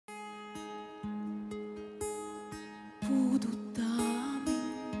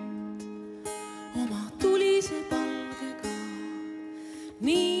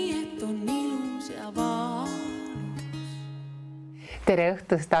Tere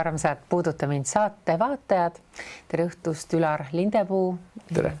õhtust, armsad Puuduta mind saate vaatajad. Tere õhtust, Ülar Lindepuu.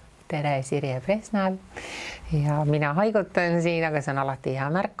 Tere. Tere, Sirje Presnal. Ja mina haigutan siin, aga see on alati hea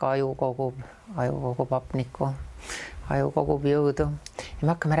märk. Aju kogub hapnikku, aju kogub jõudu. Ja me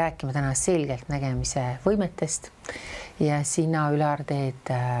hakkame rääkima täna selgelt nägemise võimetest. Ja sina, Ülar,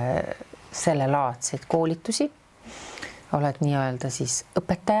 teed sellelaadseid koolitusi. Oled nii-öelda siis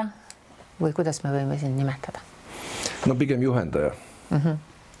õpetaja või kuidas me võime siin nimetada? No pigem juhendaja.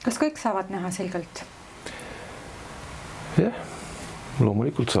 Kas kõik saavad näha selgelt? Jah,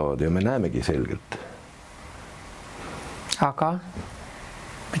 loomulikult saavad ja me näemegi selgelt. Aga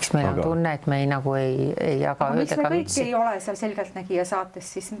miks meil on tunne, et me ei jaga miks me kõik ei ole seal selgeltnägija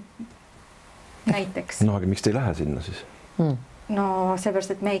saates siis näiteks? No aga miks te ei lähe sinna siis? No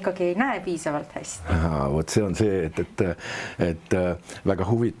seepärast, et me ikkagi ei näe piisavalt hästi. Vot see on see, et väga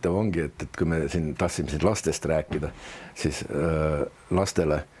huvitav ongi, et kui me siin tahtsime siin lastest rääkida, siis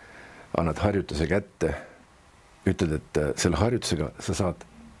lastele annad harjutuse kätte, ütled, et selle harjutusega sa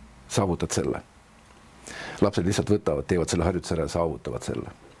saavutad selle. Lapsed lihtsalt võtavad, teevad selle harjutuse ära ja saavutavad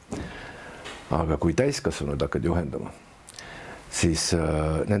selle. Aga kui täiskasvanud hakkad juhendama, siis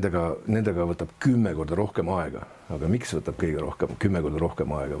nendega võtab 10 korda rohkem aega. Aga miks võtab kõige rohkem, 10 korda rohkem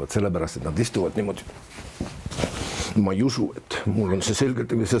aega? Võt sellepärast, et nad istuvad niimoodi. Ma ei usu, et mul on see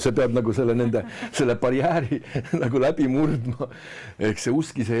selgelt, sa pead nagu selle barjääri nagu läbi murdma. Ehk see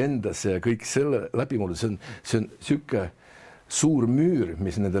usk iseendasse ja kõik selle läbi murda, see on süke suur müür,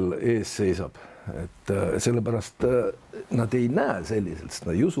 mis nendel ees seisab. Et sellepärast nad ei näe selliselt, sest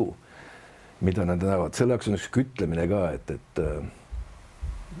nad ei usu, mida nad näevad. Selle jaoks on üks kütlemine ka, et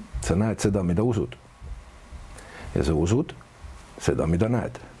sa näed seda, mida usud. Ja sa usud seda, mida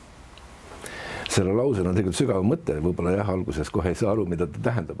näed. Selle lausel on tegelikult sügav mõte, võib-olla jah, alguses kohe ei saa aru, mida ta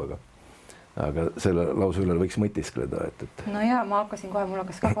tähendab, aga selle lause üle võiks mõtiskleda. No ja ma hakkasin kohe, mul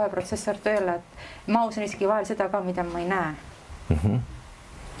hakkas ka kohe protsessor tööle, et ma usun isegi vahel seda ka, mida ma ei näe.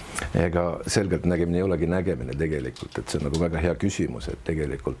 Ega selgelt nägemine ei olegi nägemine tegelikult, et see on nagu väga hea küsimus, et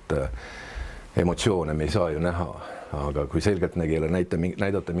tegelikult emotsioone me ei saa ju näha, aga kui selgelt nägijale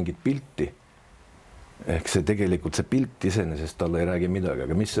näidata mingit pilti, ehk see tegelikult see pilt iseenesest talle ei räägi midagi,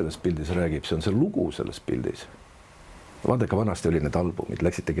 aga mis selles pildis räägib, see on see lugu selles pildis. Vaadake, vanasti oli need albumid,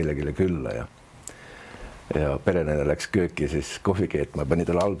 läksite kellelegi külla ja perenene läks kööki siis kohvi keetma, pani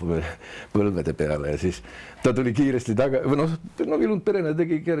talle albumi põlvede peale ja siis ta tuli kiiresti ilund perene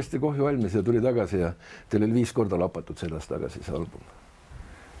tegi kiiresti kohvi valmis ja tuli tagasi ja teil oli 5 korda lapatud sellest tagasi see album.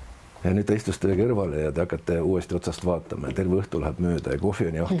 Ja nüüd ta istus teile kõrvale ja te hakkate uuesti otsast vaatama ja terve õhtu läheb mööda ja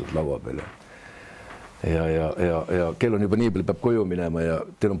kohvi on jahtud laua peal. Ja kell on juba nii palju, peab koju minema ja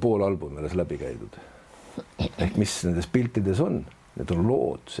teil on pool albumi alles läbi käidud. Ehk mis nendes piltides on? Need on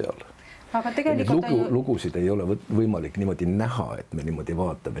lood seal. Aga tegelikult lugusid ei ole võimalik niimoodi näha, et me niimoodi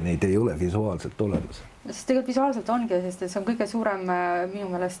vaatame. Neid ei ole visuaalselt olemas. Sest tegelikult visuaalselt ongi, sest see on kõige suurem minu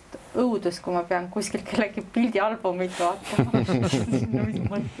meelest õudus, kui ma pean kuskil kellegi pildialbumit vaatama.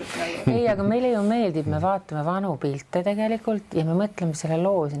 Ei, aga meile ju meeldib, me vaatame vanu pilte tegelikult ja me mõtleme selle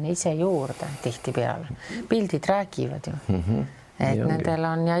loo sinna ise juurde tihti peale. Pildid räägivad ju. Et nendel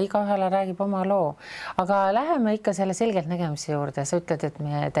on ja igaühele räägib oma loo. Aga läheme ikka selle selgelt nägemise juurde. Sa ütled, et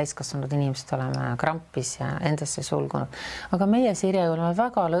me täiskasvanud inimesed oleme krampis ja endasse sulgunud. Aga meie Sirje oleme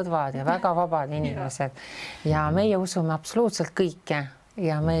väga lõdvad ja väga vabad inimesed. Ja meie usume absoluutselt kõike.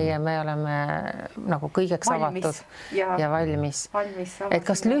 Ja me oleme nagu kõigeks avatud ja valmis. Et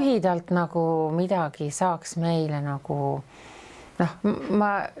kas lühidalt nagu midagi saaks meile nagu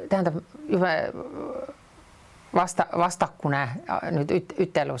tähendab juba vastakune nüüd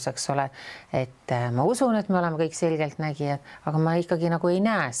üteluseks ole, et ma usun, et me oleme kõik selgelt nägijad, aga ma ikkagi nagu ei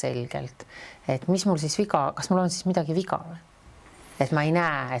näe selgelt, et mis mul siis viga, kas mul on siis midagi viga või? Et ma ei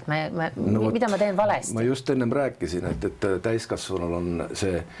näe, et mida ma teen valesti? Ma just ennem rääkisin, et täiskasvanul on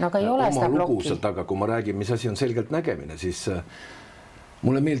see oma lugu seal taga, kui ma räägin, mis asi on selgelt nägemine, siis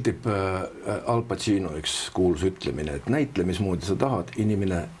mulle meeldib Al Pacino üks kuulus ütlemine, et näitle, mismoodi sa tahad,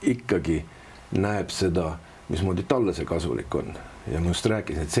 inimene ikkagi näeb seda, mismoodi talle see kasulik on. Ja ma just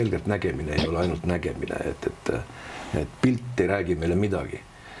rääkisin, et selgelt nägemine ei ole ainult nägemine, et pilt ei räägi meile midagi.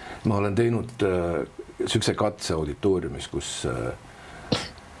 Ma olen teinud sükse katse auditooriumis, kus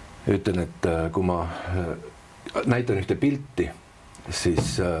ütlen, et kui ma näitan ühte pilti,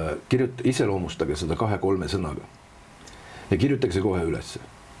 siis iseloomustage seda 2-3 sõnaga ja kirjutage see kohe üles.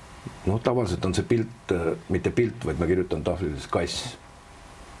 Tavaliselt on see pilt, mitte pilt, vaid ma kirjutan tahvlides kass.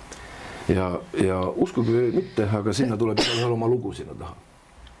 Ja uskuge mitte, aga sinna tuleb oma lugu sinna taha.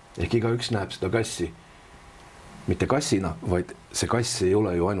 Ehk igaüks näeb seda kassi, mitte kassina, vaid see kass ei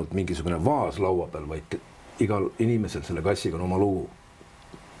ole ju ainult mingisugune vaas laua peal, vaid igal inimesel selle kassiga on oma lugu.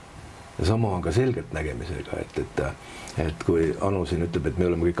 ja sama on ka selgelt nägemisega, et kui Anu siin ütleb, et me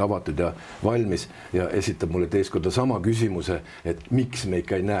oleme kõik avatud ja valmis ja esitab mulle teist korda sama küsimuse, et miks me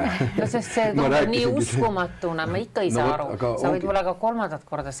ikka ei näe. No sest see tundub nii uskumatuna, ma ikka ei saa aru. Sa võid mulle ka kolmandat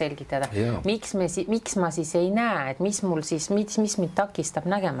korda selgitada, miks ma siis ei näe, et mis mul siis, mis mind takistab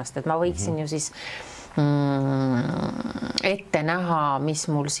nägemast, et ma võiksin ju siis ette näha, mis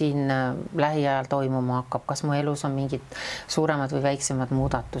mul siin lähiajal toimuma hakkab, kas mu elus on mingid suuremad või väiksemad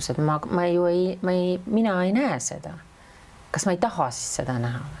muudatused. Mina ei näe seda. Kas ma ei taha siis seda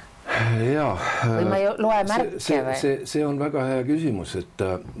näha? Jaa. Või ma ei loe märke või? See on väga hea küsimus, et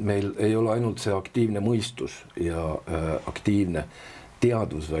meil ei ole ainult see aktiivne mõistus ja aktiivne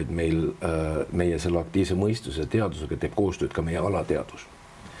teadvus, vaid meie selle aktiivse mõistuse teadvusega teeb koostööd ka meie alateadvus.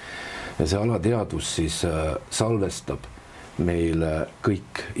 Ja see alateadvus siis salvestab meile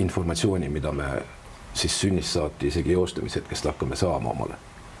kõik informatsiooni, mida me siis sünnist saati isegi joostamishetkest hakkame saama omale.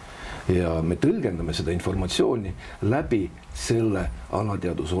 Ja me tõlgendame seda informatsiooni läbi selle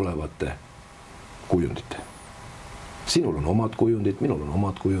alateadvus olevate kujundite. Sinul on omad kujundid, minul on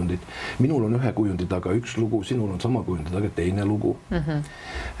omad kujundid, minul on ühe kujundi taga üks lugu, sinul on sama kujundi taga teine lugu.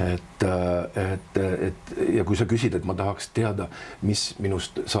 Ja kui sa küsid, et ma tahaks teada, mis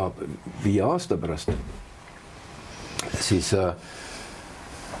minust saab 5 aasta pärast, siis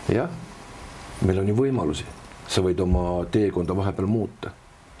jah, meil on ju võimalusi. Sa võid oma teekonda vahepeal muuta.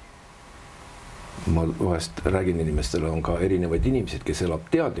 Ma vahest räägin inimestele, on ka erinevaid inimesed, kes elab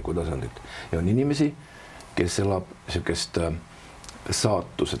teadliku tasandit ja on inimesi, kes elab niisugust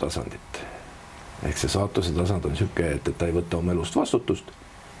saatuse tasandit. Ehk see saatuse tasand on niisugune, et ta ei võta oma elust vastutust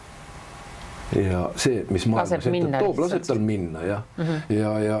ja see, mis maailmas toob, laseb tal minna.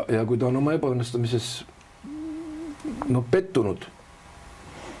 Ja kui ta on oma ebaõnnestumises pettunud,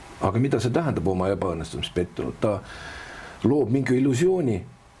 aga mida see tähendab oma ebaõnnestumis pettunud? Ta loob mingi illusiooni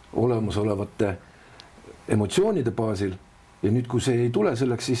olemasolevate emotsioonide baasil ja nüüd, kui see ei tule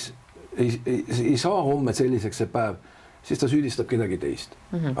selleks, siis ei saa homme selliseks see päev, siis ta süüdistab kedagi teist.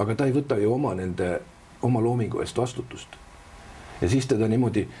 Aga ta ei võta ju oma loomingu eest vastutust. Ja siis teda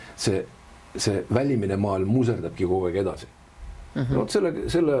niimoodi see välimine maailm muserdabki kogu aeg edasi.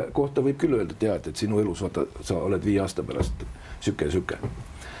 Selle kohta võib küll öelda, et jah, et sinu elus sa oled 5 aasta pärast süke.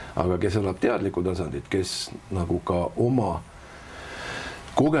 Aga kes elab teadliku tasandit, kes nagu ka oma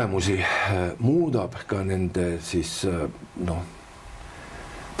kogemusi muudab ka nende siis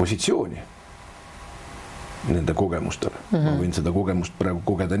positsiooni nende kogemustele. Ma võin seda kogemust praegu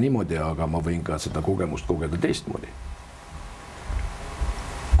kogeda niimoodi, aga ma võin ka seda kogemust kogeda teistmoodi.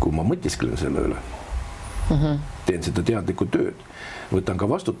 Kui ma mõtisklen selle üle, teen seda teadlikku tööd, võtan ka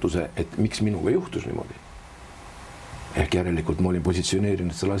vastutuse, et miks minuga juhtus niimoodi. Ehk järelikult ma olin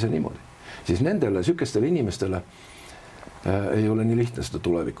positsioneerinud selle asja niimoodi. Siis nendele sükestele inimestele ei ole nii lihtne seda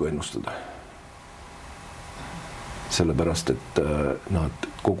tulevikku ennustada. Sellepärast, et nad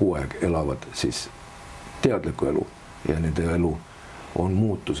kogu aeg elavad siis teadlikku elu ja nende elu on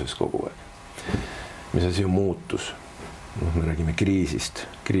muutuses kogu aeg. Mis asi on muutus? Me räägime kriisist.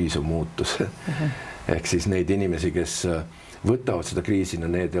 Kriis on muutus. Ehk siis neid inimesi, kes võtavad seda kriisina,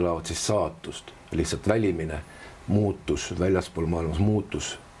 need elavad siis saatust. Lihtsalt välimine, muutus, väljaspool maailmas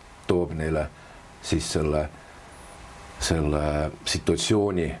muutus toob neile siis selle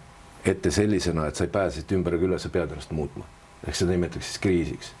situatsiooni ette sellisena, et sa ei pääse siit ümber ega üle, sa pead ennast muutma. Ehk seda nimetaks siis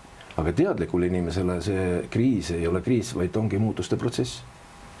kriisiks. Aga teadlikul inimesele see kriis ei ole kriis, vaid ongi muutuste protsess.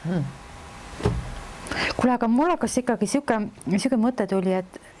 Kuule, aga mul hakkas ikkagi siuke mõte tuli,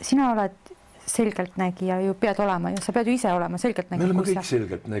 et sina oled selgeltnägija ju pead olema ja sa pead ju ise olema selgeltnägija. Me oleme kõik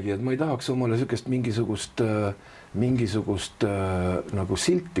selgeltnägijad, ma ei tahaks omale niisugust mingisugust nagu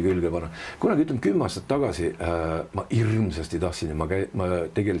silti külge panna. Kunagi 10 aastat tagasi ma hirmsasti tahtsin ja ma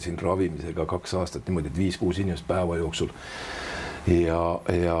tegelesin ravimisega 2 aastat niimoodi, et 5-6 inimest päeva jooksul. Ja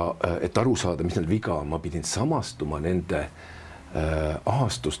et aru saada, mis neil viga on, ma pidin samastuma nende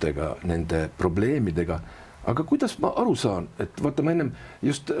ahastustega, nende probleemidega. Aga kuidas ma aru saan, et vaata, ma ennem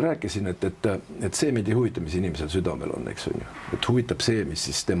just rääkisin, et see meid ei huvita, mis inimesel südamel on, eks on ju. Et huvitab see, mis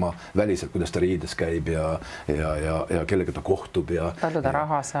siis tema väliselt, kuidas ta riides käib ja kellega ta kohtub ja palju ta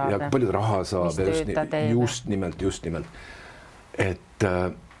raha saab. Ja palju ta raha saab. Just nimelt.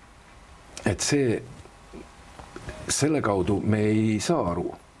 Et selle kaudu me ei saa aru,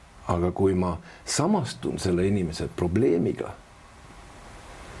 aga kui ma samastun selle inimese probleemiga,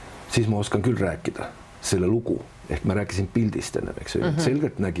 siis ma oskan küll rääkida selle lugu, ehk ma rääkisin pildist ennem, eks ju,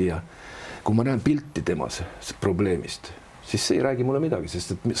 selgeltnägija, kui ma näen pilti temas probleemist, siis see ei räägi mulle midagi,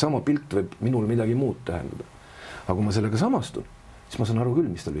 sest et sama pilt võib minul midagi muud tähendada. Aga kui ma sellega samastun, siis ma saan aru küll,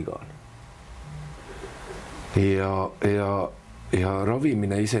 mis tal viga on. ja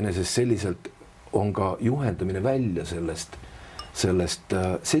ravimine iseenesest selliselt on ka juhendamine välja sellest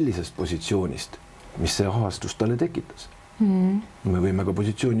sellisest positsioonist, mis see ahastus talle tekitas. Me võime ka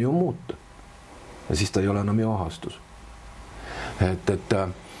positsiooni ju muuta ja siis ta ei ole enam ju ahastus.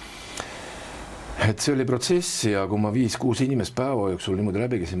 Et see oli protsess ja kui ma 5-6 inimest päeva jooksul niimoodi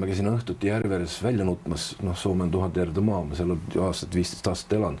läbi käisin, ma käisin õhtuti Järveres välja nutmas, Soome on 1000 järde maa, ma seal olen aastat 15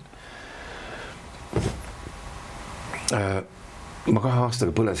 aastat elanud. Ma 2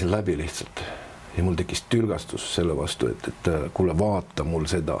 aastaga põlesin läbi lihtsalt ja mul tekkis tülgastus selle vastu, et kuule, vaata mul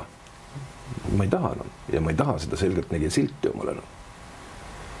seda. Ma ei taha enam ja ma ei taha seda selgeltnägija silti omal enam.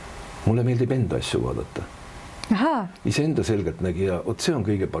 Mulle meeldib enda asju vaadata. Iseenda selgeltnägija, see on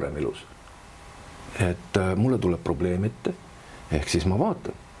kõige parem elus. Et mulle tuleb probleem ette, ehk siis ma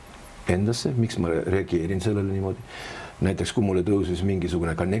vaatan endasse, miks ma reageerin sellele niimoodi. Näiteks kui mulle tõusis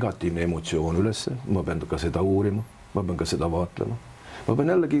mingisugune ka negatiivne emotsioon ülesse, ma pean ka seda uurima, ma pean ka seda vaatlema. Ma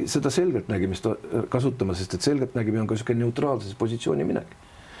pean jällegi seda selgeltnägimist kasutama, sest et selgeltnägimine on ka selline neutraalses positsiooni minek.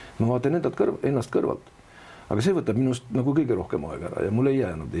 Ma vaatan ennast kõrvalt, aga see võtab minust nagu kõige rohkem aega ära ja mul ei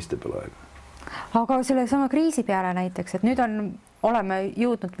jää enam teiste peale aega. Aga selle sama kriisi peale näiteks, et nüüd oleme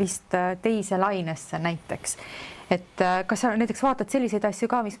jõudnud vist teise lainesse näiteks. Et kas sa näiteks vaatad selliseid asju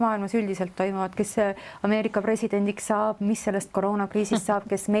ka, mis maailmas üldiselt toimuvad, kes Ameerika presidendiks saab, mis sellest koroonakriisist saab,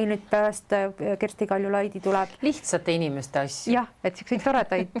 kes meil nüüd pärast Kersti Kaljulaidi tuleb? Lihtsate inimeste asju. Jah, et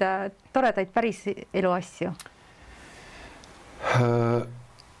selliseid toredaid päris elu asju.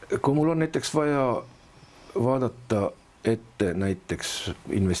 Kui mul on näiteks vaja vaadata ette näiteks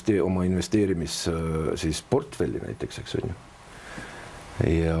oma investeerimis siis portfelli näiteks, eks on ju.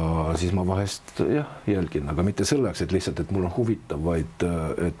 Ja siis ma vahest jälgin, aga mitte selleks, et lihtsalt, et mul on huvitav, vaid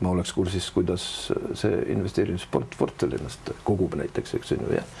et ma oleks kursis, kuidas see investeerimisportfell ennast kogub näiteks, eks on ju.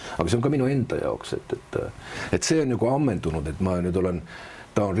 Aga see on ka minu enda jaoks, et see on nagu ammendunud, et ma nüüd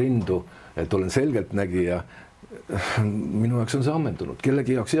taon rindu, et olen selgeltnägija. Minu jaoks on see ammendunud,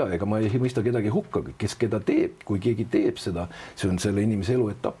 kellegi jaoks ega ma ei mõista kedagi hukka, kes keda teeb, kui keegi teeb seda, see on selle inimese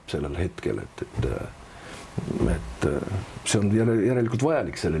eluetapp sellel hetkel, et see on järelikult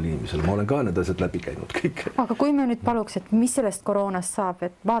vajalik sellele inimesele, ma olen ka need asjad läbi käinud kõik. Aga kui me nüüd paluks, et mis sellest koroonast saab,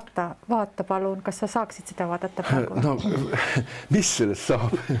 et vaata palun, kas sa saaksid seda vaadata praegu? No, mis sellest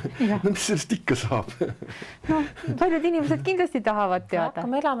saab? No, mis sellest ikka saab? No, paljud inimesed kindlasti tahavad teada.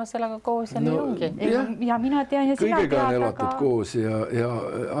 Hakkame elama sellega koos ja nii ongi. Ja mina tean ja sina tead. Kõigega on elatud koos ja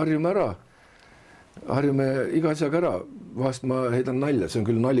harjume ära. Harjume iga asjaga ära. Vahest ma heidan nalja, see on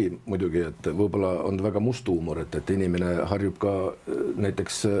küll nali muidugi, et võib-olla on väga must huumor, et inimene harjub ka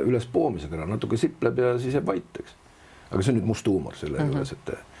näiteks üles poomisega ära, natuke sipleb ja siis jääb vaiteks. Aga see on nüüd must huumor selle juures,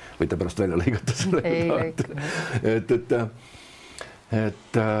 et võite pärast välja lõigata selle.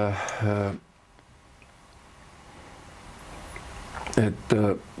 Et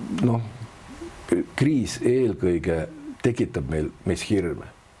noh, kriis eelkõige tekitab meis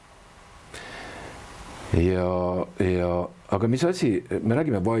hirme. Aga mis asi, me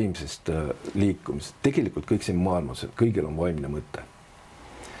räägime vaimsest liikumisest, tegelikult kõik siin maailmas, kõigil on vaimne mõte.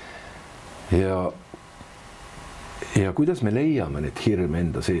 Ja kuidas me leiame need hirme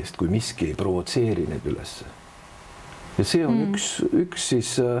enda seest, kui miski ei provotseeri need ülesse. Ja see on üks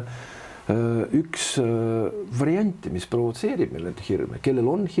varianti, mis provotseerib meil need hirme, kellel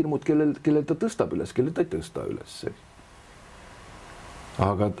on hirmud, kellel ta tõstab üles, kellel ta ei tõsta üles.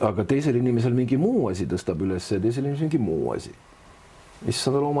 Aga teisel inimesel mingi muu asi tõstab üles ja teisel inimesel mingi muu asi.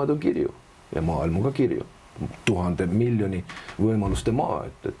 Issanda loomad on kirju ja maailm on ka kirju. 1000 miljoni võimaluste maa,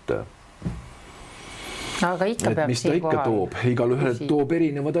 aga ikka peab mis ta ikka toob, igal ühel toob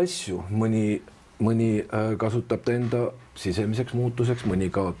erinevad asju. Mõni kasutab ta enda sisemiseks muutuseks, mõni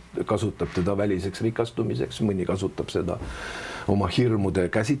kasutab teda väliseks rikastumiseks, mõni kasutab seda oma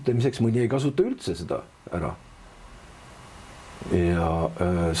hirmude käsitlemiseks, mõni ei kasuta üldse seda ära. Ja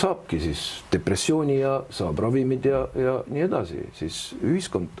saabki siis depressiooni ja saab ravimid ja nii edasi, siis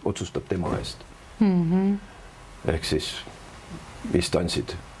ühiskond otsustab tema eest. Ehk siis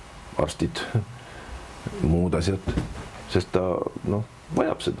instantsid, arstid, muud asjad, sest ta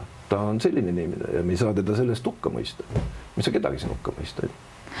vajab seda. Ta on selline inimene ja me ei saa teda sellest hukka mõista. Me ei saa kedagi siin hukka mõista.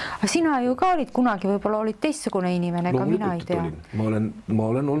 Aga sina ju ka olid kunagi, võib-olla olid teistsugune inimene, ka mina ei tea.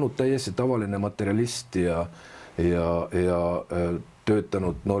 Ma olen olnud täiesti tavaline materialist ja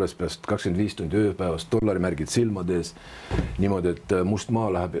töötanud noorest peast 25 tundi ööpäevast, dollarimärgid silmade ees, niimoodi, et must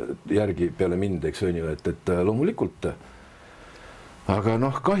maa läheb järgi peale mind, eks on ju, et loomulikult.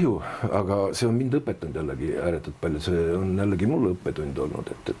 Aga kahju, aga see on mind õpetanud jällegi ääretult palju, see on jällegi mulle õppetund olnud,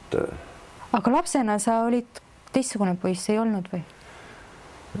 et. Aga lapsena sa olid teistsugune poiss, ei olnud või?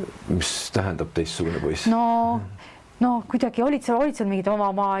 Mis tähendab teistsugune poiss? No no kuidagi olid seal mingid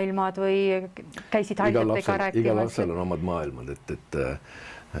oma maailmad või käisid haiglatega rääkimas? Iga lapsel on omad maailmad,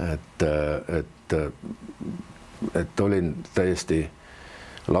 et olin täiesti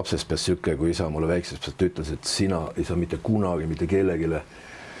lapsest peast sihuke, kui isa mulle väiksest peast ütles, et sina ei saa mitte kunagi mitte kellegile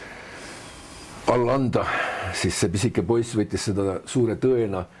alla anda, siis see pisike poiss võttis seda suure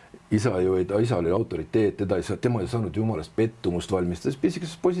tõena. Isa oli autoriteet, tema ei saanud jumalast pettumust valmistada,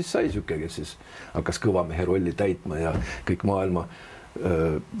 pisikesest poisist sai sihuke, kes siis hakkas kõva mehe rolli täitma ja kõik maailma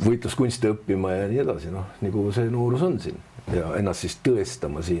võitluskunsti õppima ja nii edasi, noh, nagu see noorus on siin ja ennast siis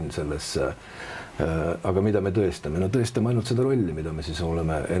tõestama siin selles. Aga mida me tõestame? No tõestame ainult seda rolli, mida me siis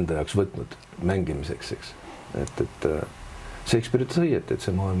oleme enda jaoks võtnud mängimiseks, eks. Et Shakespeare ütles õieti, et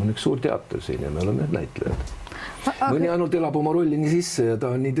see maailm on üks suur teater siin ja me oleme näitlejad. Mõni ainult elab oma rolli nii sisse ja ta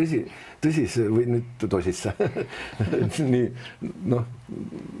on nii tõsise või nüüd tosisse. Nii, noh,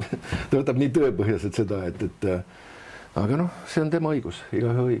 ta võtab nii tõepõhjaselt seda, et aga noh, see on tema õigus,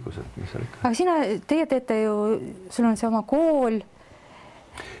 igaühe õigus. Aga teie teete ju, sul on see oma kool.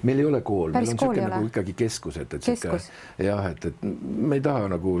 Meil ei ole kool, meil on kool nagu ikkagi keskus, jah, et me ei taha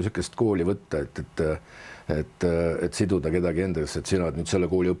nagu sellist kooli võtta, et siduda kedagi endaga, et sina oled nüüd selle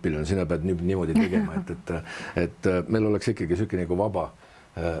kooli õpilane, sina pead niimoodi tegema, et meil oleks ikkagi selline nagu vaba,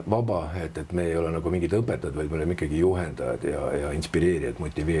 et me ei ole nagu mingid õpetajad, vaid me oleme ikkagi juhendajad ja inspireerijad,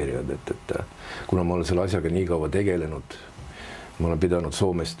 motiveerijad, et kuna ma olen selle asjaga nii kaua tegelenud, ma olen pidanud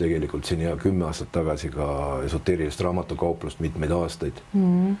Soomes tegelikult siin 10 aastat tagasi ka esoteerilist raamatukauplust mitmeid aastaid.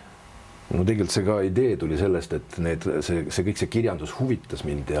 No tegelikult see ka idee tuli sellest, et see kõik see kirjandus huvitas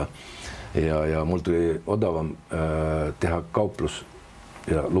mind ja mul tuli odavam teha kauplus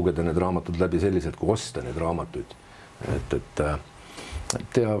ja lugeda need raamatud läbi selliselt, kui osta need raamatuid.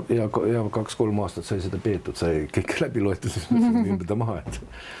 Ja 2-3 aastat sai seda peetud, sai kõik läbi loetud, siis ümbrida maha,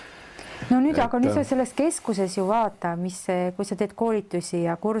 No nüüd, aga nüüd sa selles keskuses ju vaata, kui sa teed koolitusi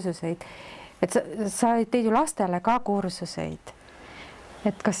ja kursuseid, et sa teed ju lastele ka kursuseid.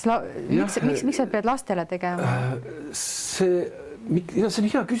 Et miks sa pead lastele tegema? See on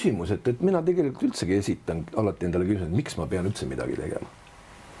hea küsimus, et mina tegelikult üldsegi esitan alati endale küsimus, miks ma pean üldse midagi tegema.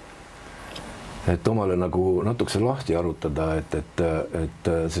 Et omale nagu natukese lahti arutada,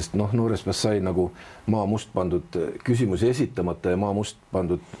 sest noorest peast sai nagu maa must pandud küsimusi esitamata ja maa must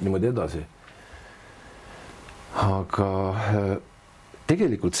pandud niimoodi edasi. Aga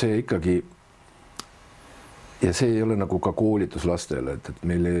tegelikult see ikkagi, ja see ei ole nagu ka koolitus lastele, et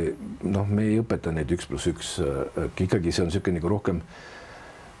me ei õpeta neid 1+1, ikkagi see on siuke nagu rohkem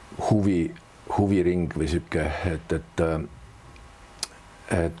huviring või siuke,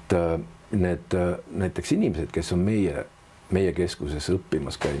 et need näiteks inimesed, kes on meie keskuses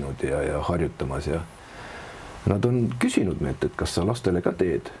õppimas käinud ja harjutamas ja nad on küsinud meilt, et kas sa lastele ka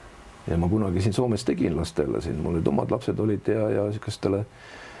teed. Ja ma kunagi siin Soomes tegin lastele, siin mul omad lapsed olid ja siukestele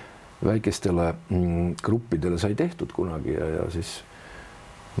väikestele gruppidele sai tehtud kunagi ja siis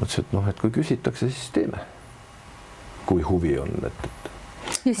mõtlesin, et kui küsitakse, siis teeme, kui huvi on.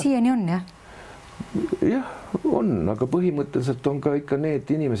 Ja siiani on, jah? Jah, on, aga põhimõtteliselt on ka ikka need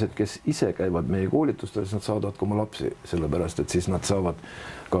inimesed, kes ise käivad meie koolitustel, siis nad saadavad ka oma lapsi, sellepärast, et siis nad saavad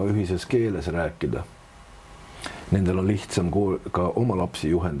ka ühises keeles rääkida. Nendel on lihtsam ka oma lapsi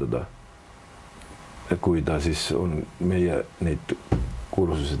juhendada, kui ta siis on meie neid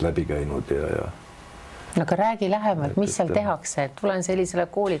kursused läbi käinud ja Aga räägi lähemalt, mis seal tehakse, et tulen sellisele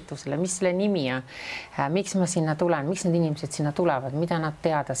koolitusele, mis selle nimi on, miks ma sinna tulen, miks need inimesed sinna tulevad, mida nad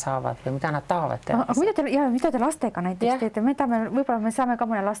teada saavad või mida nad tahavad teada? Aga mida te lastega näiteks teete? Võib-olla me saame ka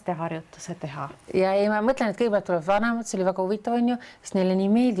mõne lasteharjutuse teha. Ja ma mõtlen, et kõigepealt tuleb vanemad, see oli väga huvitav on ju, sest neile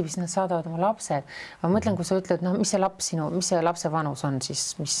nii meeldib, siis nad saadavad oma lapsed. Ma mõtlen, kui sa ütled, mis see lapse vanus on siis,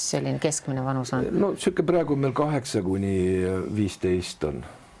 mis selline keskmine vanus on? No siuke praegu meil 8–15 on.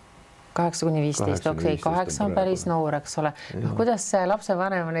 8–15, okei, 8 on päris noor, eks ole. Kuidas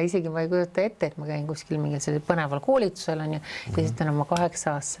lapsevanemana isegi ma ei kujuta ette, et ma käin kuskil mingil sellisel põneval koolitusel on ju, ja ütlen oma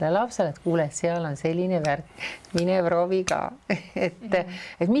 8-aastasele lapsele, et kuule, seal on selline värk, mine proovi ka.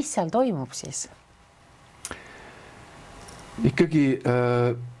 Et mis seal toimub siis? Ikkagi,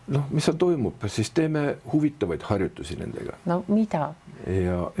 mis seal toimub, siis teeme huvitavaid harjutusi nendega. No mida?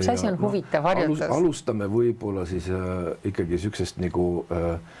 Mis asi on huvitav harjutus? Alustame võib-olla siis ikkagi siuksest nagu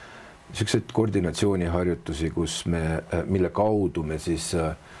siukseid koordinatsiooniharjutusi, mille kaudu me siis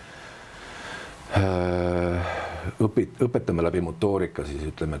õpetame läbi motoorika, siis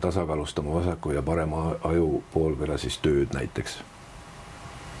ütleme tasakaalustama vasaku ja parema aju poolkera siis tööd näiteks.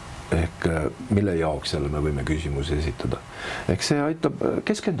 Ehk mille jaoks jälle me võime küsimusi esitada. Ehk see aitab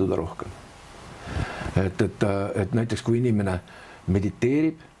keskenduda rohkem. Et näiteks kui inimene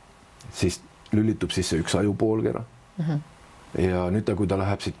mediteerib, siis lülitub sisse üks aju poolkera. ja nüüd kui ta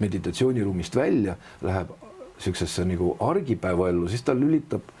läheb siit meditatsiooniruumist välja, läheb niisugusesse nagu argipäevaellu, siis ta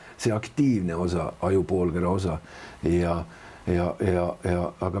lülitab see aktiivne osa, ajupoolkera osa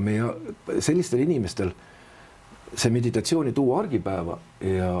aga meie sellistel inimestel see meditatsiooni tuua argipäeva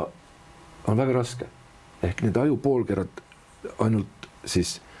ja on väga raske. Ehk need ajupoolkerad ainult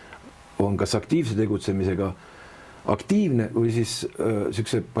siis on kas aktiivse tegutsemisega aktiivne või siis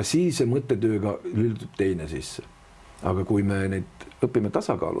niisuguse passiivse mõttetööga lülitub teine sisse. Aga kui me neid õpime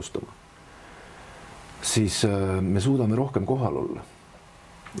tasakaalustama, siis me suudame rohkem kohal olla.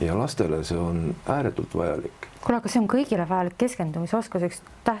 Ja lastele see on ääretult vajalik. Kuule, aga see on kõigile vajalik keskendumisoskus üks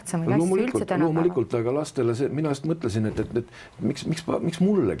tähtsamaid asju üldse tänapäeval. Loomulikult, aga lastele see, mina just mõtlesin, et miks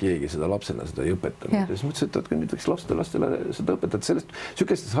mulle keegi seda lapsena seda ei õpetanud. Siis mõtlesin, et nüüd võiks lastele seda õpetada. Sellest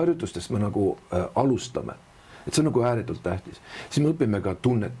sükestes harjutustest me nagu alustame. Et see on nagu ääretult tähtis. Siis me õpime ka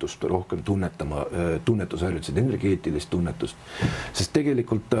tunnetust, rohkem tunnetama, tunnetusharjutused, energeetilist tunnetust. Sest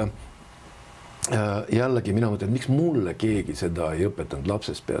tegelikult jällegi mina mõtlen, miks mulle keegi seda ei õpetanud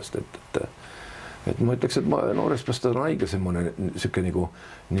lapsest peast, et ma ütleks, et ma noorest peast on haige semmoine niisugune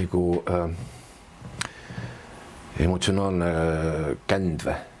nagu emotsionaalne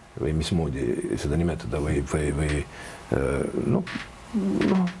kändve või mismoodi seda nimetada või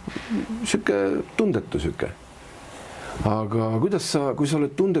niisugune tundetu sihuke. Aga kuidas kui sa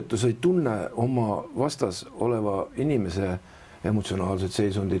oled tundetu, sa ei tunne oma vastas oleva inimese emotsionaalset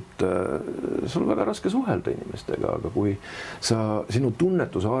seisundit, sul on väga raske suhelda inimestega, aga kui sinu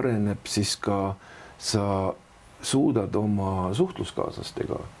tunnetus areneb, siis ka sa suudad oma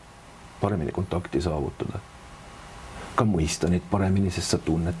suhtluskaaslastega paremini kontakti saavutada. Ka mõista neid paremini, sest sa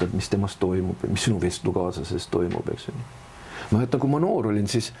tunnetad, mis temast toimub, mis sinu vestlukaaslasest toimub, eks ju. Ma jätan, kui ma noor olin,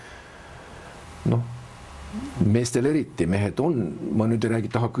 siis meestel eriti, mehed on, ma nüüd ei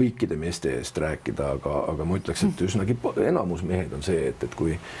taha kõikide meeste eest rääkida, aga ma ütleks, et üsnagi enamus mehed on see, et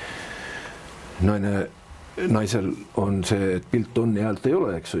kui naisel on see, et pilt on ja häält ei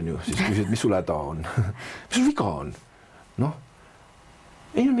ole, eks on ju, siis küsid, mis sul häda on, mis sul viga on?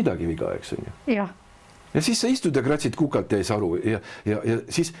 Ei ole midagi viga, eks on ju. Ja siis sa istud ja kratsid kukalt ja ei saa aru ja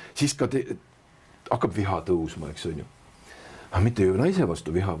siis ka hakkab viha tõusma, eks on ju. Aga mitte ju naise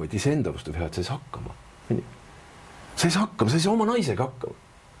vastu viha, vaid iseenda vastu viha, et sa ei saa hakkama. Sa ei saa hakkama, sa ei saa oma naisega hakkama.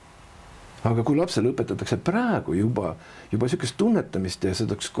 Aga kui lapsele õpetatakse praegu juba niisugust tunnetamist ja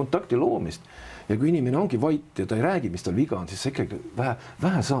seda kontakti loomist ja kui inimene ongi vait ja ta ei räägi, mis tal viga on, siis sa ikkagi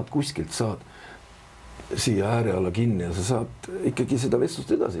vähe saad kuskilt, saad siia ääre alla kinni ja sa saad ikkagi seda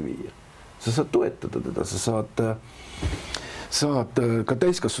vestlust edasi viia. Sa saad toetada teda, sa saad ka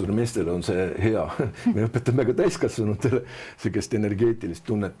täiskasvanud meestele on see hea. Me õpetame ka täiskasvanutele sellist energeetilist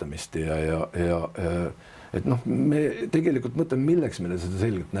tunnetamist ja et me tegelikult mõtleme, milleks meile seda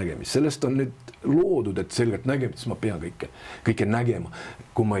selgelt nägemist. Sellest on nüüd loodud, et selgelt nägemist, siis ma pean kõike nägema,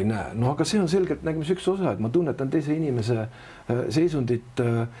 kui ma ei näe. Aga see on selgelt nägemise üks osa, et ma tunnetan teise inimese seisundit.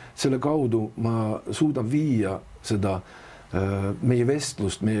 Selle kaudu ma suudan viia seda meie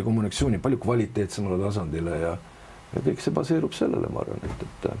vestlust, meie kommunikatsiooni palju kvaliteetsemale tasandile ja kõik see baseerub sellele, ma arvan,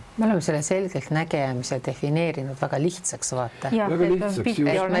 et me oleme selle selgelt nägemise defineerinud väga lihtsaks, vaata. Väga lihtsaks,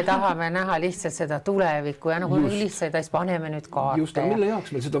 me tahame näha lihtsalt seda tulevikku ja nagu lihtsalt asja paneme nüüd kaarte. Just, mille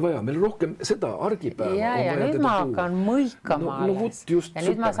jaoks meil seda vaja? Meil rohkem seda argipäeva. Ja nüüd ma hakkan mõikama alles. Ja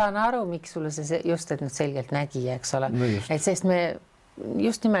nüüd ma saan aru, miks sulle see just, et nüüd selgelt nägi, eks ole. Et sest me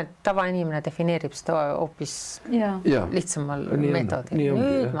just nimelt tavainimene defineerib seda hoopis lihtsamal meetodil.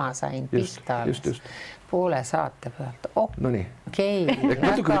 Nüüd ma sain pihta alles. Poole saate pealt. Okei.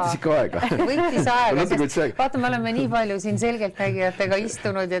 Natuke võttis ikka aega. Võttis aega, sest vaata, me oleme nii palju siin selgeltnägijatega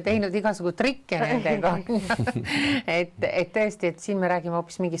istunud ja teinud igasugu trikke nendega. Et tõesti, et siin me räägime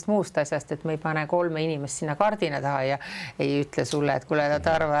hoopis mingist muust asjast, et me ei pane 3 inimest sinna kardina taha ja ei ütle sulle, et kuule,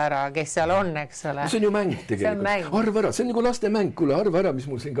 arva ära, kes seal on, eks ole. See on ju mäng tegelikult. Arva ära, see on nagu laste mäng, kuule, arva ära,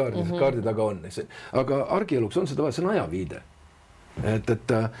 mis mul siin kaardi taga on. Aga argieluks on seda vaja, see on ajaviide. Et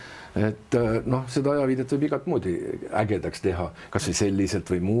seda ajaviidet võib igat moodi ägedaks teha, kas või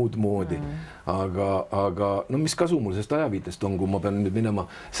selliselt või muud moodi. Aga mis kasu mul sellest ajaviitest on, kui ma pean nüüd minema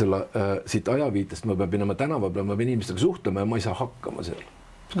siit ajaviitest, ma pean minema tänava peal, ma pean inimestega suhtlema ja ma ei saa hakkama seal.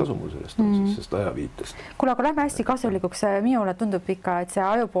 Mis kasu mul sellest ajaviitest? Kuule, aga lähme hästi kasulikuks. Minule tundub ikka, et see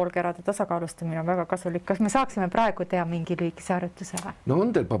ajupoolkerade tasakaalustamine on väga kasulik. Kas me saaksime praegu teha mingi lühikese harjutusele?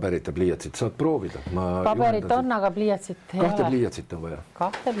 On teil paberit ja pliiatsit, saad proovida. Paberit on, aga pliiatsit ei ole. 2 pliiatsit on vaja.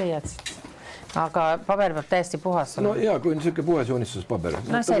 2 pliiatsit. aga paber peab täiesti puhas no olema. ja kui on niisugune puhas joonistuspaber.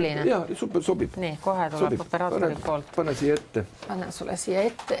 No selline. Ja, super sobib. Nii, kohe tuleb operaatori poolt. Pane siia ette. Pane sulle siia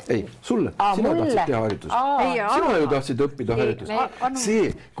ette. Ei, sulle. Sina tahtsid teha haritust. Sina ju tahtsid õppida haritust.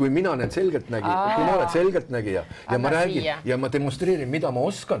 See, kui mina olen selgeltnägija, kui ma olen selgeltnägija ja ma räägin ja ma demonstreerin, mida ma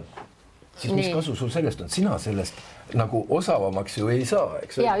oskan, siis mis kasu sul sellest on? Sina sellest nagu osavamaks ju ei saa,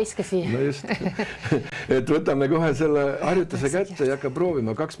 eks? Ja, viske siia. No just. Et võtame kohe selle harjutuse kätte ja hakka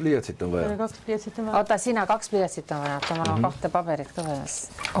proovima. 2 pliiatsit on vaja. Oota, sina 2 pliiatsit on vaja. Ma olen 2 paberit ka vaja.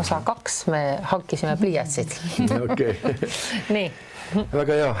 Osa 2 me hankisime pliiatsid. Okei. Nii.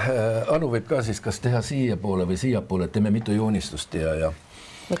 Väga hea. Anu võib ka siis kas teha siia poole või siia poole, et teeme mitu joonistust ja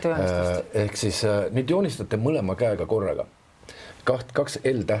mitu joonistust? Ehk siis nüüd joonistate mõlema käega korraga. 2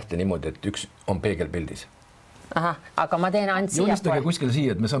 L-tähte niimoodi, et üks on peegelpildis. Aha, aga ma teen ainult siia joonistage poole. kuskil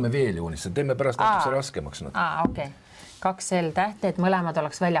siia, et me saame veel joonistada. Teeme pärast natuke raskemaks. Okei. 2 L-tähte, et mõlemad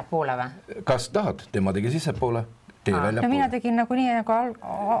oleks väljapoole või? Kas tahad? Tema tegi sissepoole, tee väljapoole. No mina tegin nagu nii, nagu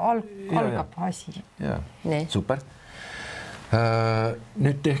algab asi. Nii. Super.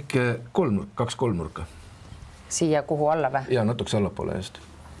 Nüüd tehke 2 kolmnurka. Siia kuhu alla või? Ja natuks allapoole just.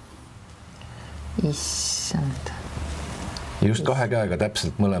 Issand. Just 2 käega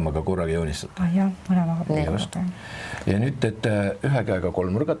täpselt mõlemaga korraga joonistada. Jah, mõlemaga korraga. Ja nüüd teete 1 käega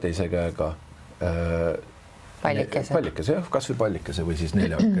kolmnurga, teise käega pallikese, kas või pallikese või siis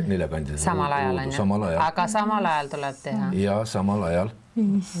neljakandise. Samal ajal on ju. Aga samal ajal tuleb teha. Ja samal ajal.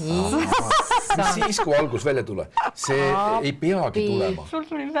 Siis, kui algus välja tule. See ei peagi tulema. Sul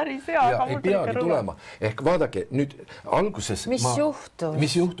tuli päris hea. Ei peagi tulema. Ehk vaadake, nüüd alguses... Mis juhtus?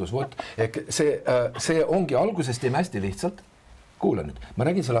 Mis juhtus? Ehk see ongi alguses teeme hästi lihtsalt. Kuule nüüd, ma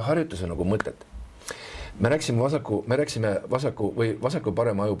räägin selle harjutuse nagu mõtet. Me rääksime vasaku või vasaku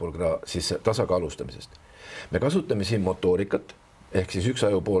parema ajupoolkera siis tasakaalustamisest. Me kasutame siin motoorikat, ehk siis üks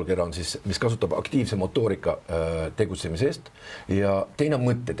ajupoolkera on siis, mis kasutab aktiivse motoorika tegutsemise eest ja teine on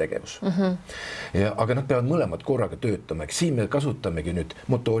mõttetegevus. Aga nad peavad mõlemad korraga töötama, ehk siin me kasutamegi nüüd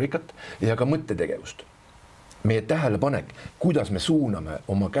motoorikat ja ka mõttetegevust. Meie tähelepanek, kuidas me suuname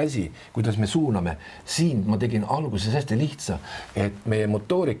oma käsi, kuidas me suuname, siin ma tegin alguses hästi lihtsa, et meie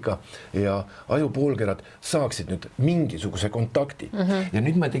motoorika ja ajupoolkerad saaksid nüüd mingisuguse kontakti. Ja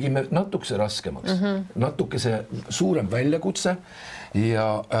nüüd me tegime natukese raskemaks, natukese suurem väljakutse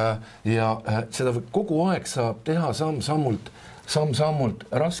ja seda kogu aeg saab teha samm-sammult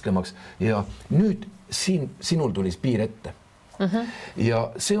raskemaks ja nüüd sinul tulis piir ette. Ja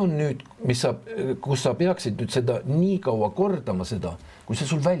see on nüüd, kus sa peaksid nüüd seda nii kaua kordama seda, kui see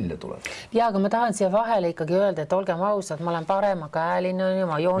sul välja tuleb. Ja, aga ma tahan siia vahele ikkagi öelda, et olgem ausad, ma olen paremakäeline,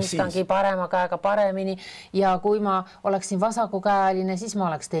 ma joonistangi parema käega paremini ja kui ma oleksin vasakukäeline, siis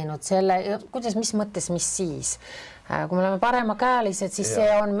ma oleks teinud selle, kuidas, mis mõttes, mis siis? Kui me oleme paremakäelised, siis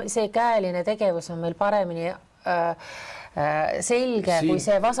see käeline tegevus on meil paremini selge kui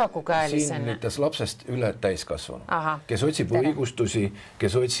see vasakukäelisena. Siin nüütas lapsest üle täiskasvanu, kes otsib õigustusi,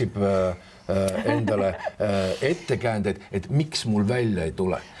 kes otsib endale ettekäändeid, et miks mul välja ei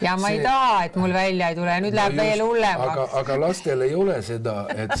tule. Ja ma ei taha, et mul välja ei tule, nüüd läheb veel hullemaks. Aga lastel ei ole seda,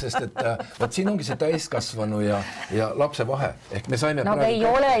 sest et siin ongi see täiskasvanu ja lapse vahe. Ehk me saime no ei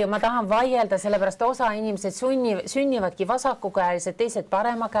ole ju, ma tahan vaielda, sellepärast osa inimesed sünnivadki vasakukäelised, teised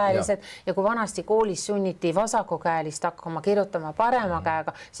paremakäelised ja kui vanasti koolis sunniti vasakukäelist hakkama kirjutama parema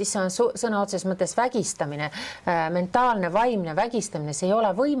käega, siis see on sõna otses mõttes vägistamine, mentaalne, vaimne vägistamine, see ei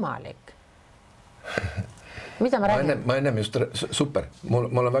ole võimalik. Mida ma räägin? Ma ennem just, super, ma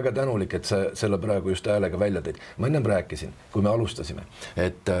olen väga tänulik, et sa selle praegu just häälega välja tõid. Ma ennem rääkisin, kui me alustasime,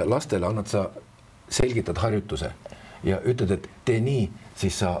 et lastele annad sa selgitad harjutuse ja ütled, et tee nii,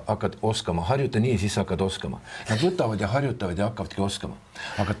 siis sa hakkad oskama. Harjuta nii, siis sa hakkad oskama. Nad võtavad ja harjutavad ja hakkavadki oskama.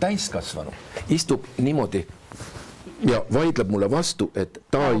 Aga täiskasvanu istub niimoodi ja vaidleb mulle vastu, et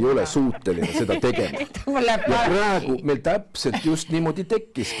ta ei ole suuteline seda tegema. Ja praegu meil täpselt just niimoodi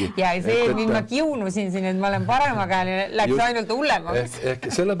tekkiski. Ja see, nüüd ma kiunusin siin, et ma olen paremakäeline, läks ainult hullemaks. Ehk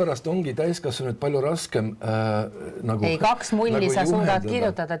sellepärast ongi täiskasvanud palju raskem nagu... Ei, 2 mulli sa suudad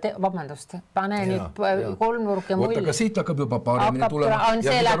kirjutada, vabandust, pane nüüd 3 nurk ja mull. Aga siit hakkab juba paremini tulema.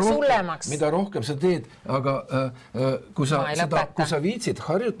 See läks hullemaks. Mida rohkem sa teed, aga kui sa viitsid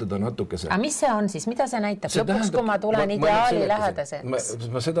harjutada natukese... Aga mis see on siis? Mida see näitab? Lõpuks, kui ma tulen ideaali lähedaseks.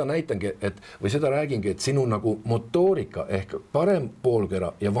 Ma seda näitangi, või seda räägingi, et sinu nagu motoorika ehk parem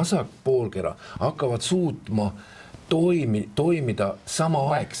poolkera ja vasak poolkera hakkavad suutma toimida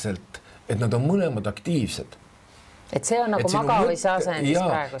samaaegselt, et nad on mõlemad aktiivsed. Et see on nagu magavise asendis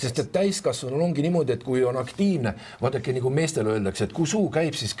praegu. Sest et täiskasvanul ongi niimoodi, et kui on aktiivne, vaadake nagu meestele öeldakse, et kui suu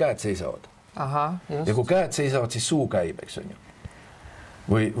käib, siis käed seisavad. Ja kui käed seisavad, siis suu käib, eks on ju.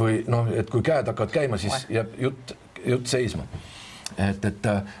 või noh, et kui käed hakkavad käima, siis jääb jutt seisma. Et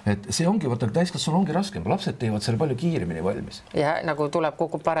see ongi, vaata, täiskasvanu ongi raskem, lapsed teevad selle palju kiiremini valmis. Ja nagu tuleb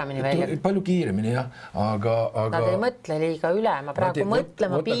kukub paremini välja. Palju kiiremini, jah, aga... Nad ei mõtle liiga üle, ma praegu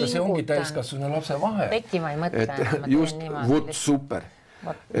mõtlema pingutan. See ongi täiskasvanu ja lapse vahe. Pekki ma ei mõtle. Et just, vot super.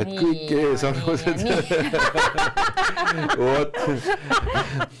 Et kõik ees arvused.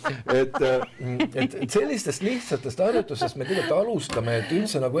 Et sellistest lihtsatest harjutustest me tegelikult alustame, et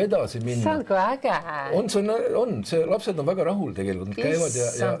üldse nagu edasi minna. See on kui äge. See lapsed on väga rahul tegelikult, nad käivad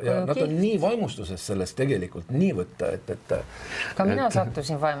ja nad on nii vaimustuses sellest tegelikult nii võtta, et... Ka mina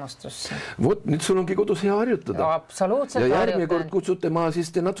sattusin vaimustusse. Vot, nüüd sul ongi kodus hea harjutada. Absoluutselt ja järgmine kord kutsute ma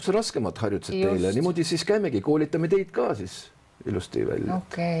siis te natukese raskemat harjutused teile. Niimoodi siis käimegi, koolitame teid ka siis. Ilusti välja.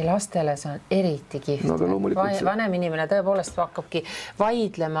 Okei, lastele see on eriti kihvt. No, vanem inimene tõepoolest hakkabki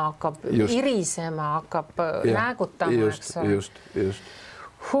vaidlema, hakkab irisema, hakkab näägutama. Just.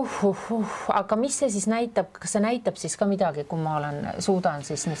 Aga mis see siis näitab, kas see näitab siis ka midagi, kui ma suudan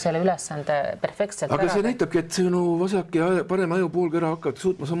siis nüüd selle ülesande perfektselt aga see näitabki, et sinu vasak ja parem ajupoolkera hakkavad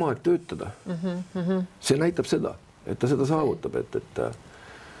suutma sama aeg töötada. See näitab seda, et ta seda saavutab,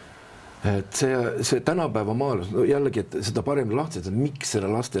 et see tänapäeva maailmas, jällegi, et seda parem lahti, miks selle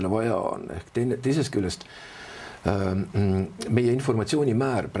lastele vaja on. Ehk teisest küljest meie informatsiooni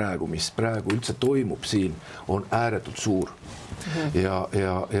määr praegu, mis praegu üldse toimub siin, on ääretult suur. Ja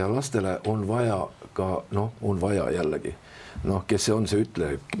lastele on vaja ka, on vaja jällegi. Kes see on, see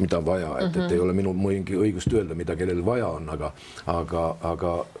ütle, mida on vaja, et ei ole minu mingi õigust öelda, mida kellel vaja on,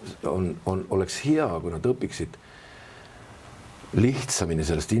 aga oleks hea, kui nad õpiksid lihtsamini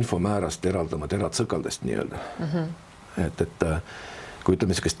sellest infomäärast eraldama terad sõkaldest nii-öelda. Et kui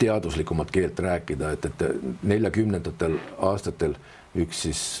ütleme niisugust teaduslikumat keelt rääkida, et 40ndatel aastatel üks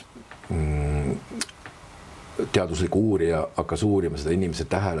siis teaduslik uurija hakkas uurima seda inimese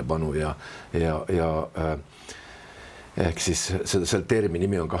tähelepanu ja ehk siis selle termi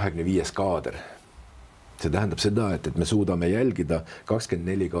nimi on 25 kaader. See tähendab seda, et me suudame jälgida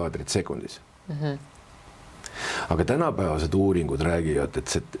 24 kaadrit sekundis. Aga tänapäevased uuringud räägivad, et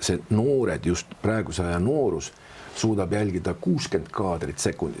see noored, just praeguse aja noorus, suudab jälgida 60 kaadrit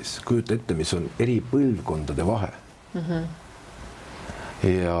sekundis. Kujuta ette, mis on eri põlvkondade vahe.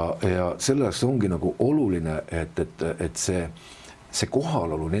 Ja selleks ongi nagu oluline, et see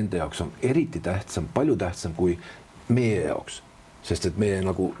kohalolu nende jaoks on eriti tähtsam, palju tähtsam kui meie jaoks. Sest et meie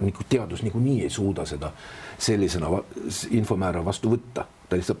nagu teadus nii ei suuda seda sellisena infomäära vastu võtta.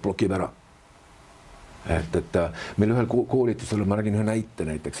 Ta lihtsalt blokib ära. Et meil ühel koolitusel, ma räägin ühe näite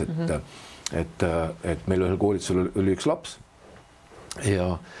näiteks, et meil ühel koolitusel oli üks laps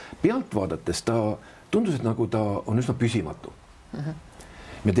ja pealt vaadates ta tundus, et nagu ta on üsna püsimatu.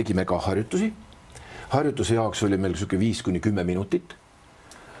 Me tegime ka harjutusi. Harjutuse jaoks oli meil 5-10 minutit,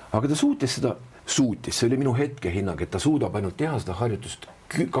 aga ta suutis, see oli minu hetkehinnang, et ta suudab ainult teha seda harjutust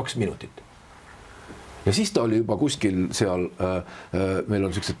 2 minutit. Ja siis ta oli juba kuskil seal, meil on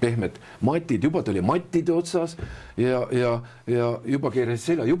sellised pehmed matid, juba ta oli mattide otsas ja juba keeras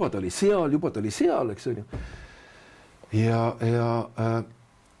selja, juba ta oli seal, eks on ju.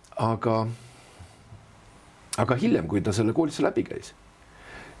 Aga hiljem, kui ta selle koolituse läbi käis,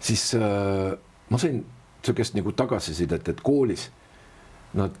 siis ma sain sellist nagu tagasisidet, et koolis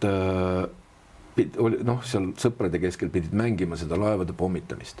nad seal sõprade keskel pidid mängima seda laevade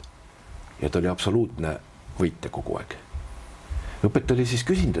pommitamist. Ja ta oli absoluutne võitja kogu aeg. Õpetaja oli siis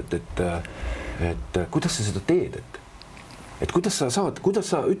küsinud, et kuidas sa seda teed, et kuidas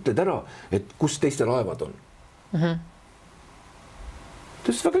sa ütled ära, et kus teiste laevad on. Ta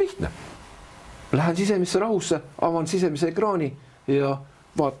ütles väga lihtne. Lähen sisemisse rahusse, avan sisemise ekraani ja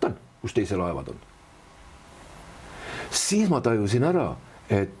vaatan, kus teise laevad on. Siis ma tajusin ära,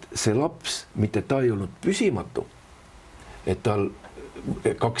 et see laps, mitte ta ei olnud püsimatu, et tal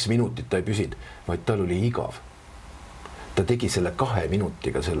 2 minutit ta ei püsid, vaid tal oli igav. Ta tegi selle 2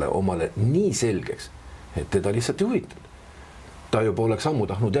 minutiga selle omale nii selgeks, et teda lihtsalt ei huvitanud. Ta juba oleks ammu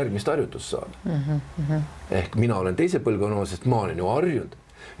tahtnud järgmist harjutust saada. Ehk mina olen teise põlvkonna, sest ma olen ju harjunud,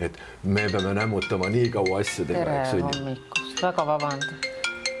 et me peame nämmutama nii kaua asjadega. Tere hommikust, väga vaband.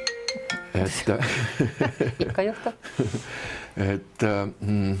 Ikka juhtub.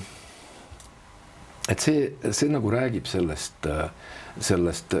 Et see nagu räägib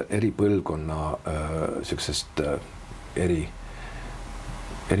sellest eri põlvkonna sellisest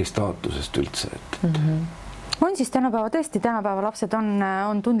eri staatusest üldse. on siis tänapäeva lapsed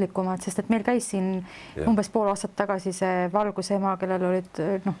on tundlikumad, sest et meil käis siin umbes pool aastat tagasi see valguse ema, kellel olid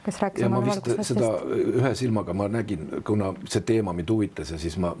kes rääkis. Ja ma vist seda ühe silmaga ma nägin, kuna see teema mind huvitas ja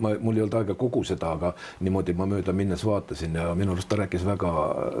siis mul ei olnud aega kogu seda, aga niimoodi ma mööda minnes vaatasin ja minu arust ta rääkis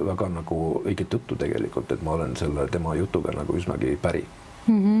väga nagu õiget juttu tegelikult, et ma olen selle tema jutuga nagu üsnagi päri.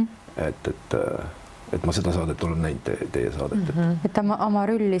 Et ma seda saadet olen näinud, teie saadet. Et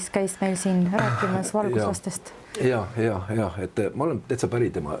Amaryllis käis meil siin rääkimas valguslastest. Ja, et ma olen täitsa päri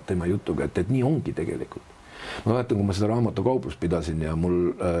tema jutuga, et nii ongi tegelikult. Ma mäletan, kui ma seda raamatukauplust pidasin ja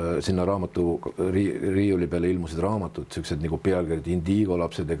mul sinna raamatu riiuli peale ilmusid raamatud, sellised nagu pealkirjad Indigo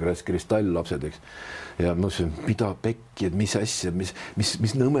lapsed ja Kristall lapsed, eks. Ja ma mõtlesin, mida pekki, et mis asja,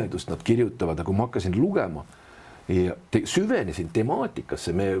 mis nõmedust nad kirjutavad, aga kui ma hakkasin lugema, ja süvenesin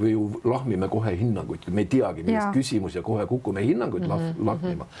temaatikasse, me ju lahmime kohe hinnanguid, me ei teagi, millest küsimus ja kohe kukume hinnanguid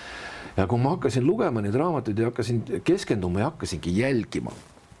lahmima. Ja kui ma hakkasin lugema neid raamatuid ja hakkasin keskenduma ja hakkasingi jälgima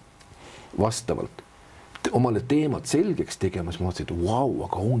vastavalt omale teemad selgeks tegema, siis ma mõtlesin, et vau,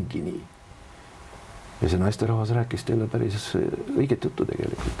 aga ongi nii. Ja see naisterahvas rääkis teile päris õiget juttu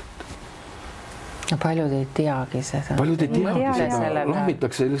tegelikult. Paljud ei teagi seda. Paljud ei teagi seda.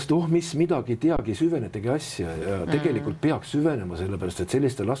 Lahmitakse lihtsalt, mis midagi ei teagi, süvenetegi asja ja tegelikult peaks süvenema sellepärast, et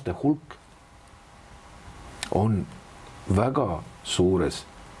selliste laste hulk on väga suures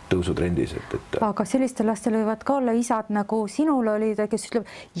tõusutrendis. Aga sellistel lastel võivad ka olla isad nagu sinul olid, kes ütleb,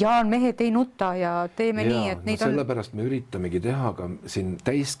 Jaan, mehed ei nuta ja teeme nii, et neid on... Sellepärast me üritamegi teha ka siin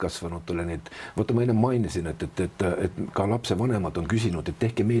täiskasvanutele neid, võtta ma enne mainisin, et ka lapse vanemad on küsinud, et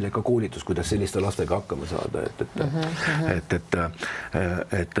tehke meile ka koolitus, kuidas selliste lastega hakkama saada.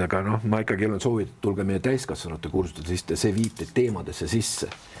 Aga ma ikkagi olen soovitud, tulge meie täiskasvanute kursustel sisse, see viib teemadesse sisse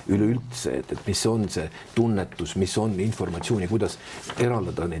üleüldse, et mis on see tunnetus, mis on informatsiooni, kuidas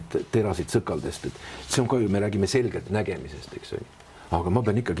eraldada neid terasid sõkaldest, et see on ka ju, me räägime selgelt nägemisest, eks ju. Aga ma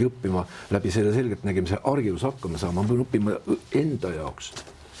pean ikkagi õppima läbi selle selgelt nägemise argilus hakkama saama, ma pean õppima enda jaoks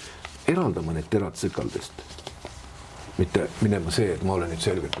eraldama need terad sõkaldest. Mitte minema see, et ma olen nüüd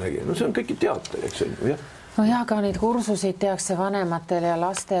selgelt nägija. No see on kõiki teate, eks ju, jah. No jah, aga neid kursusid tehakse vanematele ja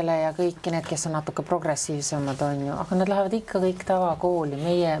lastele ja kõiki need, kes on natuke progressiivsemad on ju, aga nad lähevad ikka kõik tavakooli.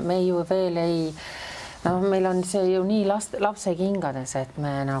 Me ju veel ei, meil on see ju nii lapse kingades, et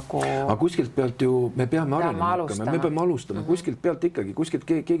me nagu... Aga kuskilt pealt ju me peame arenema hakkama, me peame alustama, kuskilt pealt ikkagi, kuskilt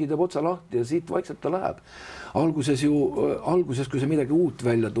keegi teeb otsa lahti ja siit vaikselt ta läheb. Alguses, kui sa midagi uut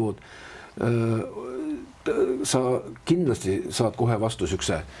välja tood, sa kindlasti saad kohe vastu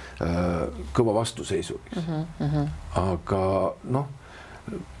sükse kõva vastuseisu. Aga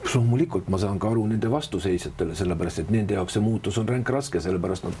loomulikult ma saan ka aru nende vastuseisjatele, sellepärast, et nende jaoks see muutus on ränk raske,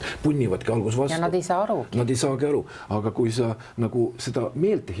 sellepärast nad punnivadki algus vastu. Ja nad ei saa arugi. Nad ei saagi aru, aga kui sa nagu seda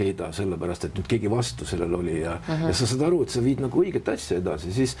meelt ei heida, sellepärast, et nüüd keegi vastu sellel oli ja sa saad aru, et sa viid nagu õiget asja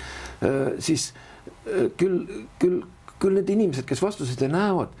edasi, siis küll need inimesed, kes vastuseid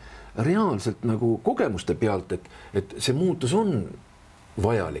näevad, reaalselt nagu kogemuste pealt, et see muutus on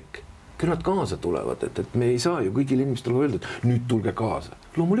vajalik. Küll nad kaasa tulevad, et me ei saa ju kõigil inimestel öelda, et nüüd tulge kaasa.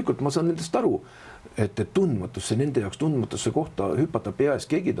 Loomulikult ma saan nendest aru, et tundmatusse, nende jaoks tundmatusse kohta hüpata pea ees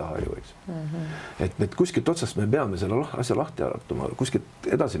keegi taha ju, eks. Et kuskilt otsast me peame selle asja lahti aratuma, kuskilt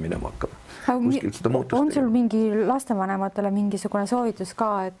edasi minema hakkama. On sul mingi lastevanematele mingisugune soovitus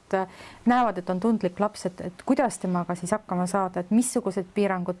ka, et näevad, et on tundlik laps, et kuidas temaga siis hakkama saada, et missugused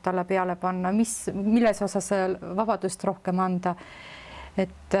piirangud talle peale panna, milles osas vabadust rohkem anda,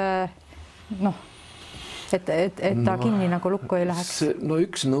 et ta kinni nagu lukku ei läheks. No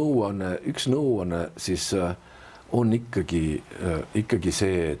üks nõuanne siis on ikkagi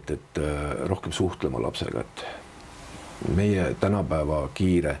see, et rohkem suhtlema lapsega, et meie tänapäeva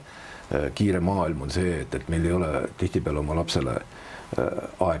kiire maailm on see, et meil ei ole tihtipeale oma lapsele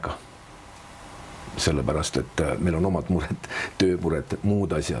aega. Sellepärast, et meil on omad mured, töömured,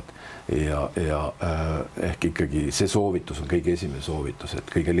 muud asjad ja ehk ikkagi see soovitus on kõige esimene soovitus, et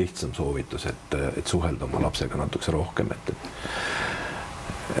kõige lihtsam soovitus, et suhelda oma lapsega natukese rohkem,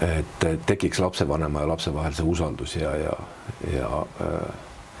 et tekiks lapsevanema ja lapse vahel see usaldus ja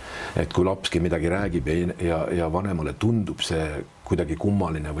et kui lapski midagi räägib ja vanemale tundub see kuidagi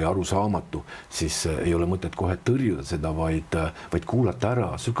kummaline või arusaamatu, siis ei ole mõtet kohe tõrjuda seda, vaid kuulata ära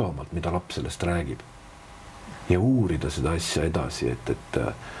sügavamalt, mida laps sellest räägib. Ja uurida seda asja edasi, et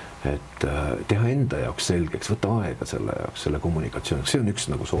teha enda jaoks selgeks, võtta aega selle jaoks, selle kommunikatsiooniks. See on üks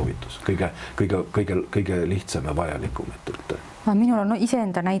nagu soovitus, kõige lihtsam ja vajalikum. Minul on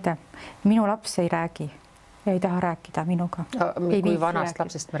iseenda näide. Minu laps ei räägi. ja ei taha rääkida minuga. Kui vanast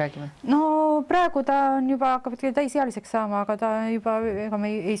lapsest me räägime? No praegu ta on juba, hakkab täisealiseks saama, aga ta juba, ega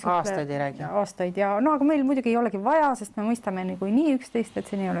me ei suhtle. Aastaid ei räägi. Aastaid ja no, aga meil muidugi ei olegi vaja, sest me mõistame nii üksteist, et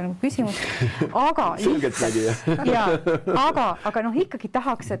siin ei ole nagu küsimus. Aga aga noh, ikkagi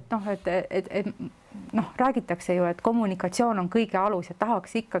tahaks, et noh, et noh, räägitakse ju, et kommunikatsioon on kõige alus ja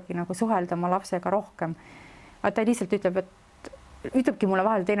tahaks ikkagi nagu suhelda oma lapsega rohkem. Aga ta lihtsalt ütleb, et ütlebki mulle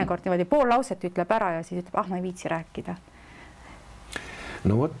vahel teinekord niimoodi pool lauset ütleb ära ja siis ütleb, ma ei viitsi rääkida.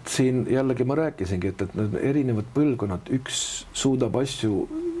 No vot, siin jällegi ma rääkisingi, et need erinevad põlvkonnad, üks suudab asju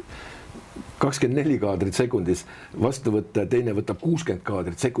 24 kaadrit sekundis vastu võtta ja teine võtab 60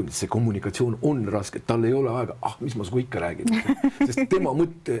 kaadrit sekundis. See kommunikatsioon on raske, tal ei ole aega, mis ma ikka räägin, sest tema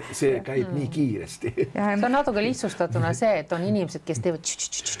mõtte see käib nii kiiresti. See on natuke lihtsustatuna see, et on inimesed, kes teevad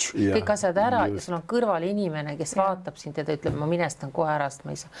kõik asjad ära ja sul on kõrval inimene, kes vaatab sind ja ta ütleb, ma minestan kohe ära, sest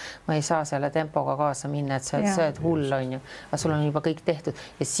ma ei saa selle tempoga kaasa minna, et sa oled hull, on ju. Aga sul on juba kõik tehtud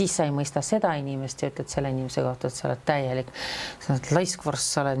ja siis sa ei mõista seda inimest ja ütled selle inimese kohta, et sa oled täielik. Sa oled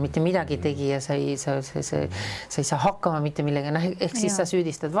laiskvorst, sa oled mitte midagi tegi ja sa ei saa hakkama mitte millega, ehk siis sa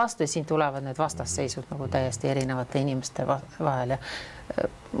süüdistad vastu ja siin tulevad need vastasseisud nagu täiesti erinevate inimeste vahel ja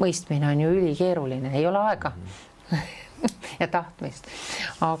mõistmine on ju ülikeeruline, ei ole aega ja tahtmist.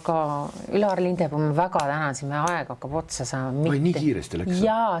 Aga Ülar Lindepuu, ma väga tänasin, me aeg hakkab otsa saama. Nii kiiresti läks?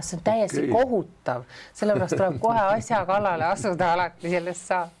 Jaa, see on täiesti kohutav. Sellepärast tuleb kohe asja kallale asuda alati selles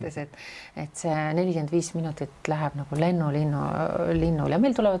saates, et see 45 minutit läheb nagu lennulinnul ja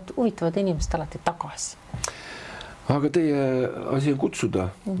meil tulevad huvitavad inimesed alati tagasi. Aga teie asi on kutsuda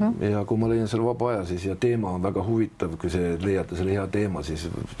ja kui ma leian selle vaba aja siis ja teema on väga huvitav, kui see leiate selle hea teema, siis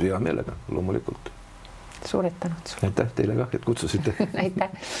hea meelega, loomulikult. Suuretanud sulle. Aitäh teile ka, et kutsusite.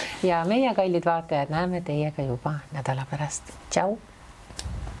 Aitäh. Ja meie kallid vaatajad näeme teiega juba nädala pärast. Tšau!